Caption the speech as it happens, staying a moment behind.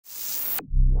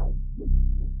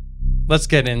Let's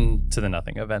get into the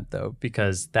nothing event, though,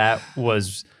 because that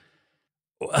was,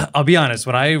 I'll be honest,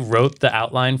 when I wrote the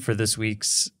outline for this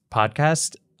week's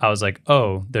podcast, I was like,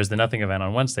 oh, there's the nothing event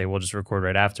on Wednesday. We'll just record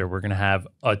right after. We're going to have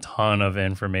a ton of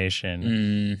information.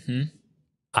 Mm-hmm.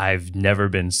 I've never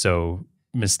been so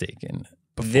mistaken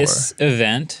before. This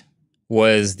event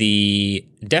was the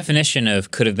definition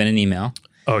of could have been an email.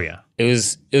 Oh, yeah. It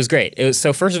was great.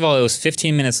 So first of all, it was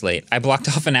 15 minutes late. I blocked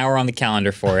off an hour on the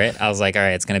calendar for it. I was like, all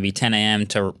right, it's going to be 10 a.m.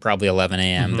 to probably 11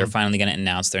 a.m. Mm-hmm. They're finally going to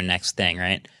announce their next thing,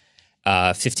 right?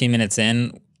 15 minutes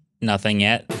in, nothing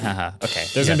yet. Okay,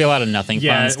 there's going to be a lot of nothing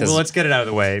puns. Well, let's get it out of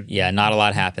the way. Yeah, not a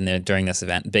lot happened there during this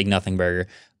event. Big nothing burger.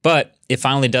 But it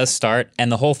finally does start,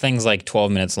 and the whole thing's like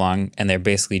 12 minutes long, and they're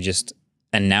basically just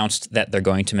announced that they're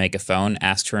going to make a phone,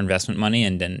 asked for investment money,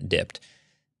 and then dipped.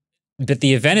 But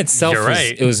the event itself,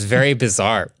 it was very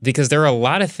bizarre because there are a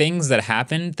lot of things that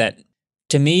happened that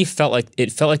to me felt like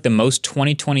the most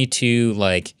 2022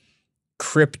 like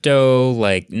crypto,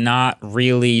 like not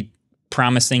really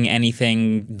promising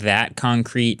anything that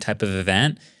concrete type of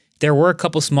event. There were a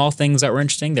couple small things that were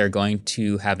interesting. They're going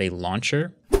to have a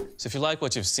launcher. So if you like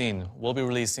what you've seen, we'll be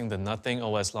releasing the Nothing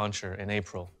OS launcher in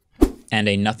April. And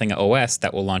a Nothing OS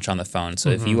that will launch on the phone.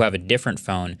 So if you have a different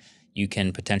phone, you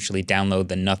can potentially download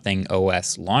the Nothing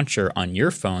OS launcher on your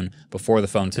phone before the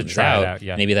phone comes out.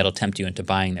 Yeah. Maybe that'll tempt you into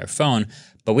buying their phone.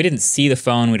 But we didn't see the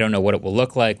phone. We don't know what it will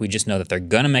look like. We just know that they're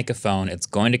going to make a phone. It's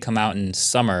going to come out in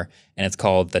summer, and it's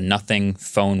called the Nothing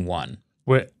Phone 1.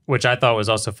 Which I thought was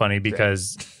also funny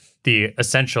because the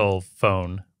Essential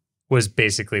phone was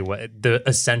basically what the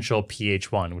Essential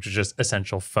PH1, which is just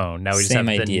Essential phone. Now we just have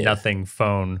the Nothing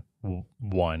Phone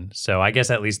 1. So I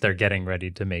guess at least they're getting ready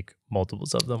to make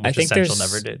multiples of them, which Essential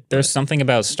never did. There's something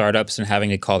about startups and having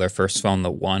to call their first phone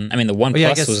the 1. I mean, the One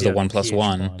Plus was the One Plus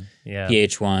One. Yeah.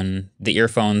 PH1. The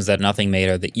earphones that Nothing made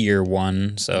are the Ear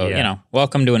 1. So, you know,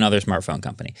 welcome to another smartphone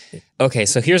company. Okay,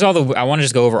 so here's I want to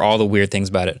just go over all the weird things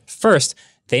about it. First,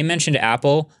 they mentioned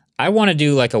Apple. I want to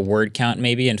do like a word count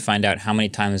maybe and find out how many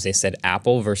times they said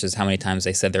Apple versus how many times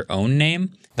they said their own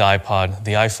name. The iPod,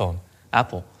 the iPhone,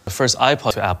 Apple. The first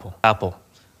iPod to Apple, Apple.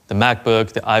 The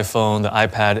MacBook, the iPhone, the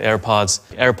iPad, AirPods,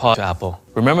 AirPod to Apple.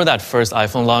 Remember that first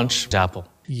iPhone launch? Apple.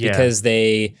 Yeah. Because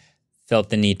they felt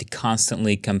the need to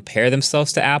constantly compare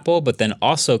themselves to Apple, but then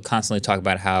also constantly talk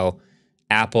about how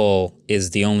Apple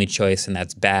is the only choice and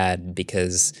that's bad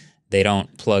because they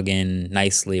don't plug in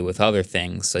nicely with other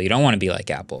things. So you don't want to be like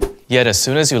Apple. Yet as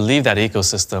soon as you leave that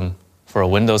ecosystem for a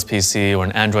Windows PC or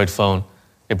an Android phone,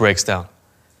 it breaks down.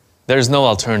 There is no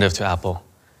alternative to Apple.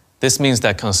 This means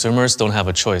that consumers don't have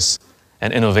a choice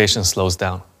and innovation slows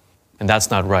down. And that's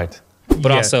not right.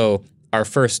 But also, our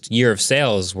first year of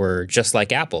sales were just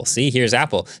like Apple. See, here's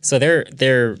Apple. So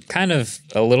they're kind of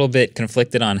a little bit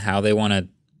conflicted on how they want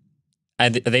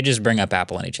to. They just bring up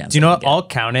Apple any chance. Do you know what? I'll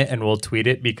count it and we'll tweet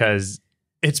it because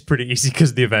it's pretty easy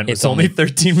because the event was only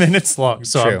 13 minutes long.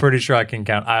 So I'm pretty sure I can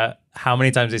count how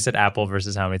many times they said Apple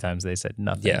versus how many times they said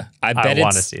nothing. Yeah, I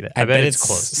want to see that. I bet it's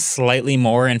close. Slightly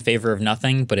more in favor of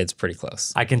nothing, but it's pretty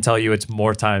close. I can tell you it's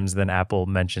more times than Apple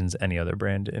mentions any other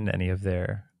brand in any of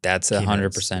their That's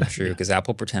 100% true because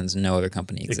Apple pretends no other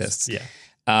company exists.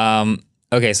 Yeah.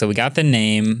 Okay, so we got the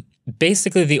name.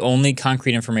 Basically, the only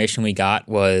concrete information we got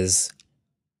was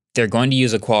they're going to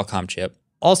use a Qualcomm chip.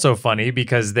 Also funny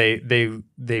because they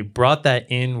brought that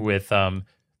in with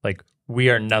like we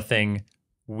are nothing.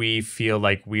 We feel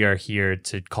like we are here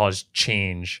to cause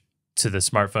change to the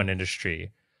smartphone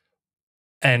industry,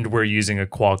 and we're using a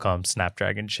Qualcomm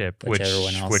Snapdragon chip, which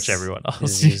everyone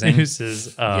else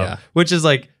uses. Which is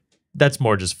like that's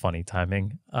more just funny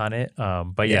timing on it.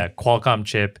 But yeah, Qualcomm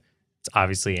chip. It's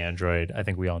obviously Android. I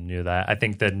think we all knew that. I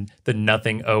think the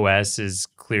Nothing OS is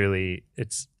clearly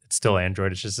it's still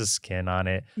Android. It's just a skin on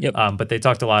it. Yep. But they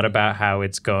talked a lot about how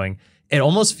it's going. It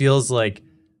almost feels like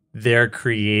they're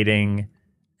creating,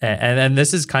 and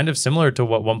this is kind of similar to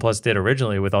what OnePlus did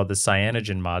originally with all the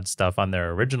cyanogen mod stuff on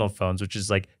their original phones, which is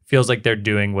like feels like they're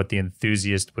doing what the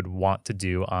enthusiast would want to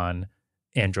do on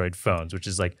Android phones, which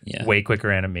is like way quicker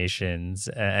animations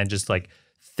and just like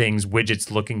things, widgets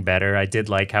looking better. I did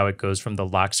like how it goes from the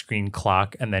lock screen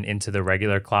clock and then into the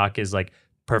regular clock is like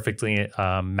perfectly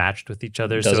matched with each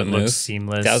other. So it looks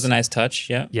seamless. That was a nice touch.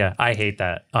 Yeah. Yeah. I hate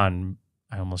that on,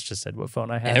 I almost just said what phone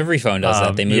I have. Every phone does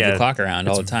that. They move the clock around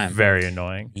all the time. Very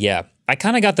annoying. Yeah. I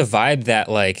kind of got the vibe that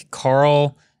like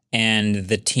Carl and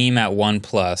the team at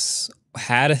OnePlus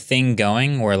had a thing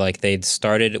going where like they'd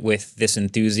started with this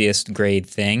enthusiast grade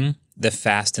thing, the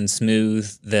fast and smooth,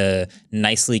 the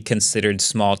nicely considered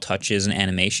small touches and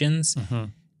animations. Mm-hmm.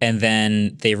 And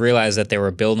then they realized that they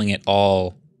were building it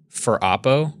all for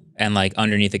Oppo and like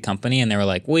underneath the company, and they were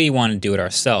like, we want to do it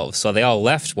ourselves. So they all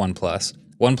left OnePlus.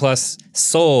 OnePlus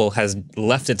soul has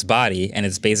left its body, and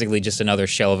it's basically just another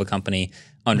shell of a company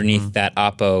underneath that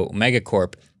Oppo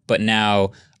megacorp. But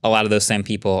now a lot of those same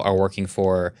people are working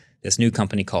for this new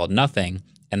company called Nothing,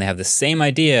 and they have the same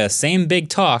idea, same big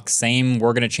talk, same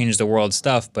we're going to change the world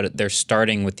stuff, but they're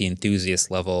starting with the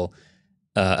enthusiast level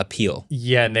appeal.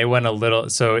 Yeah, and they went a little.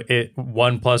 So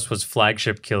OnePlus was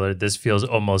flagship killer. This feels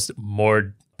almost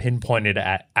more pinpointed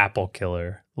at Apple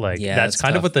killer. Like that's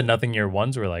kind of what the Nothing Year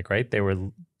ones were like, right? They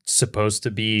were supposed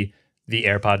to be the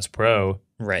AirPods Pro,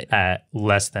 right, at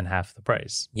less than half the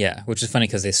price. Yeah, which is funny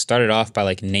because they started off by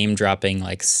like name dropping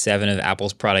like 7 of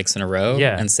Apple's products in a row,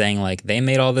 and saying like they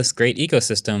made all this great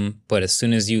ecosystem, but as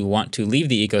soon as you want to leave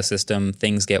the ecosystem,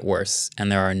 things get worse,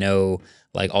 and there are no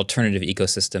like alternative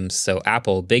ecosystems. So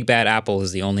Apple, big bad Apple,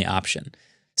 is the only option.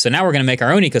 So now we're going to make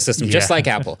our own ecosystem just like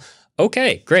Apple.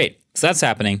 Okay, great. So that's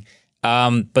happening.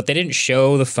 But they didn't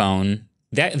show the phone.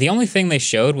 The only thing they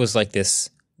showed was like this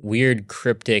weird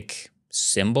cryptic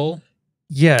symbol.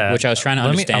 Yeah. Which I was trying to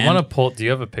understand. I want to pull. Do you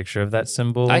have a picture of that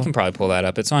symbol? I can probably pull that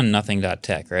up. It's on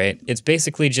nothing.tech, right? It's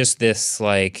basically just this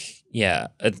like,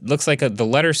 it looks like the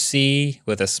letter C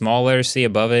with a small letter C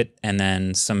above it and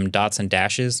then some dots and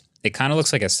dashes. It kind of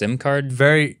looks like a SIM card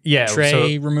tray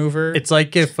remover. It's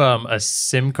like if a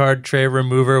SIM card tray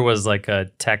remover was like a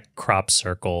tech crop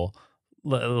circle.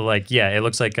 Like, it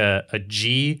looks like a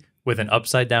G with an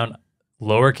upside down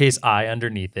lowercase I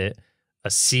underneath it, a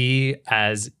C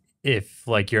as if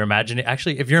like you're imagining,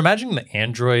 actually, if you're imagining the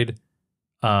Android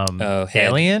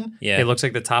alien, it looks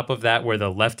like the top of that where the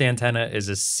left antenna is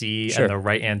a C and the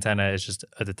right antenna is just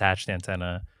a detached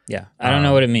antenna. Yeah, I don't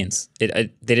know what it means. They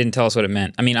didn't tell us what it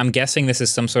meant. I mean, I'm guessing this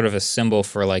is some sort of a symbol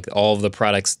for like all of the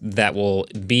products that will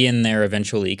be in their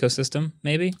eventual ecosystem,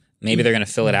 maybe. Maybe they're going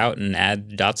to fill it out and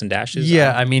add dots and dashes.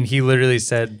 Yeah, I mean, he literally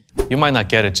said... You might not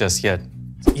get it just yet.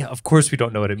 Yeah, of course we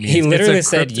don't know what it means. He literally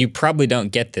said, you probably don't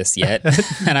get this yet.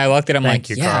 And I looked at him like,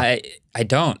 I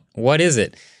don't. What is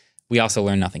it? We also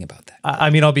learned nothing about that. I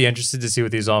mean, I'll be interested to see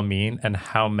what these all mean and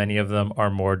how many of them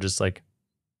are more just like,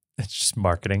 it's just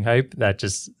marketing hype. That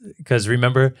just, because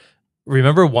remember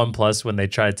OnePlus when they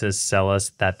tried to sell us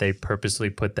that they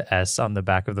purposely put the S on the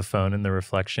back of the phone in the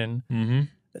reflection? Mm-hmm.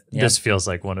 Yep. This feels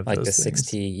like one of those things. Like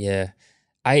the 6T,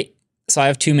 So I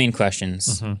have 2 main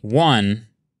questions. Mm-hmm. One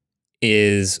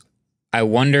is, I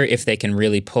wonder if they can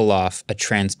really pull off a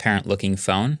transparent looking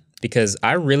phone, because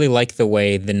I really like the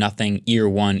way the Nothing Ear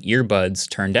One earbuds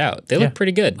turned out. They look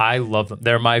pretty good. I love them.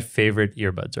 They're my favorite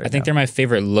earbuds right now. I think they're my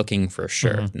favorite looking for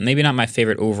sure. Mm-hmm. Maybe not my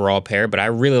favorite overall pair, but I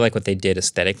really like what they did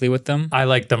aesthetically with them. I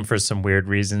like them for some weird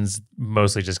reasons,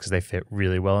 mostly just because they fit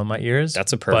really well in my ears.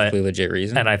 That's a perfectly legit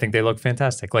reason. And I think they look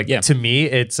fantastic. Like to me,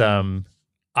 it's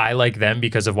I like them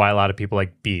because of why a lot of people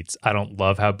like Beats. I don't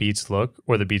love how Beats look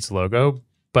or the Beats logo,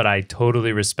 but I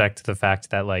totally respect the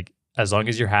fact that like, as long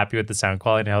as you're happy with the sound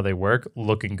quality and how they work,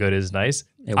 looking good is nice.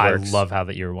 I love how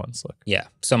the ear ones look. Yeah.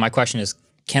 So my question is,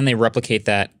 can they replicate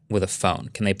that with a phone?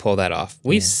 Can they pull that off?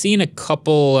 We've seen a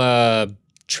couple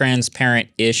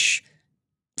transparent-ish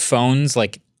phones,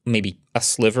 like maybe a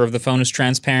sliver of the phone is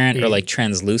transparent or like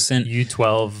translucent.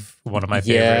 U12, one of my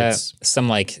favorites. Some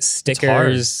like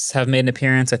stickers have made an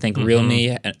appearance. I think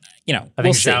Realme, I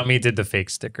think Xiaomi did the fake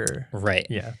sticker. Right.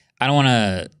 Yeah. I don't want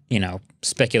to,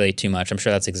 speculate too much. I'm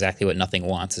sure that's exactly what Nothing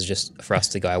wants, is just for us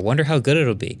to go, I wonder how good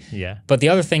it'll be. Yeah. But the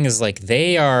other thing is like,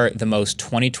 they are the most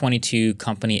 2022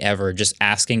 company ever, just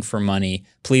asking for money.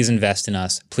 Please invest in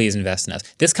us. Please invest in us.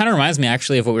 This kind of reminds me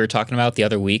actually of what we were talking about the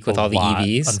other week with all the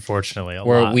EVs. Unfortunately,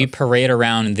 where we parade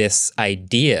around this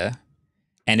idea.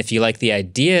 And if you like the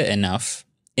idea enough,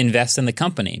 invest in the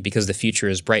company because the future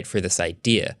is bright for this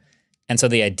idea. And so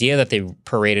the idea that they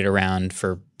paraded around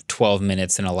for 12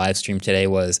 minutes in a live stream today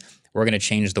was, we're going to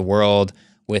change the world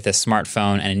with a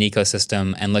smartphone and an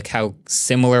ecosystem, and look how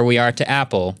similar we are to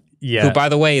Apple, who, by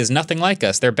the way, is nothing like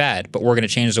us. They're bad, but we're going to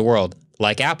change the world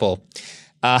like Apple.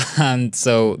 And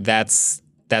so that's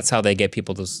how they get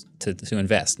people to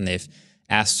invest, and they've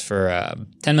asked for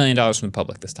 $10 million from the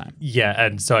public this time. Yeah,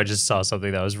 and so I just saw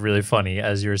something that was really funny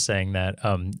as you were saying that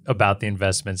about the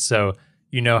investments. So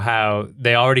you know how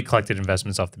they already collected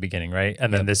investments off the beginning, right?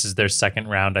 And then this is their second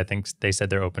round. I think they said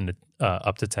they're open to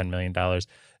up to $10 million.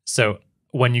 So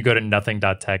when you go to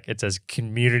nothing.tech, it says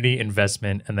community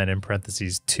investment and then in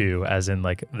parentheses 2, as in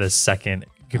like the second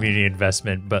community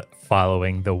investment, but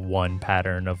following the one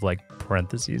pattern of like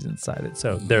parentheses inside it.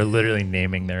 So they're literally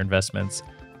naming their investments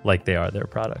like they are their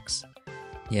products.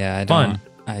 Yeah,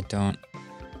 I don't.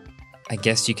 I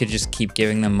guess you could just keep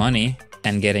giving them money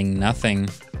and getting nothing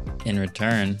in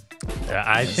return. Yeah,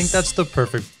 I think that's the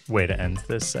perfect way to end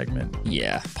this segment.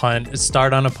 Yeah. Pun.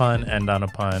 Start on a pun, end on a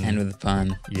pun. End with a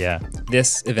pun. Yeah.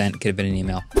 This event could have been an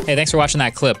email. Hey, thanks for watching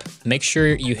that clip. Make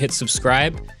sure you hit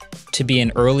subscribe to be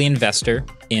an early investor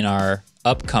in our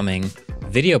upcoming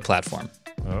video platform.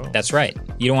 Oh. That's right.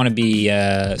 You don't want to be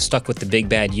stuck with the big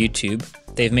bad YouTube.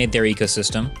 They've made their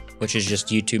ecosystem, which is just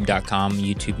youtube.com,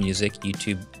 YouTube music,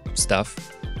 YouTube stuff.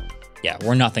 Yeah,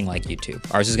 we're nothing like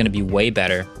YouTube. Ours is going to be way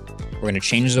better. We're going to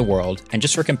change the world. And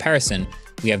just for comparison,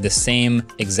 we have the same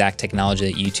exact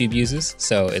technology that YouTube uses.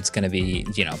 So it's going to be,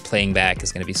 playing back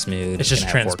is going to be smooth. It's just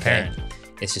transparent. 4K.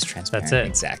 It's just transparent. That's it.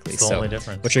 Exactly. It's the only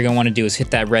difference. What you're going to want to do is hit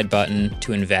that red button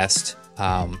to invest.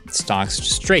 Stocks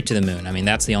straight to the moon. I mean,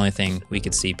 that's the only thing we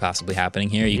could see possibly happening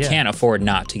here. You can't afford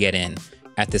not to get in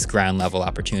at this ground level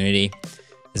opportunity.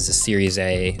 This is a Series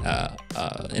A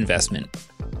investment.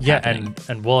 Yeah, happening.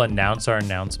 and we'll announce our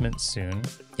announcement soon.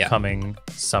 Yeah. Coming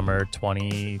summer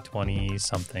 2020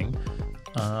 something.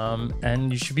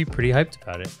 And you should be pretty hyped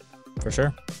about it. For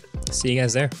sure. See you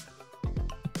guys there.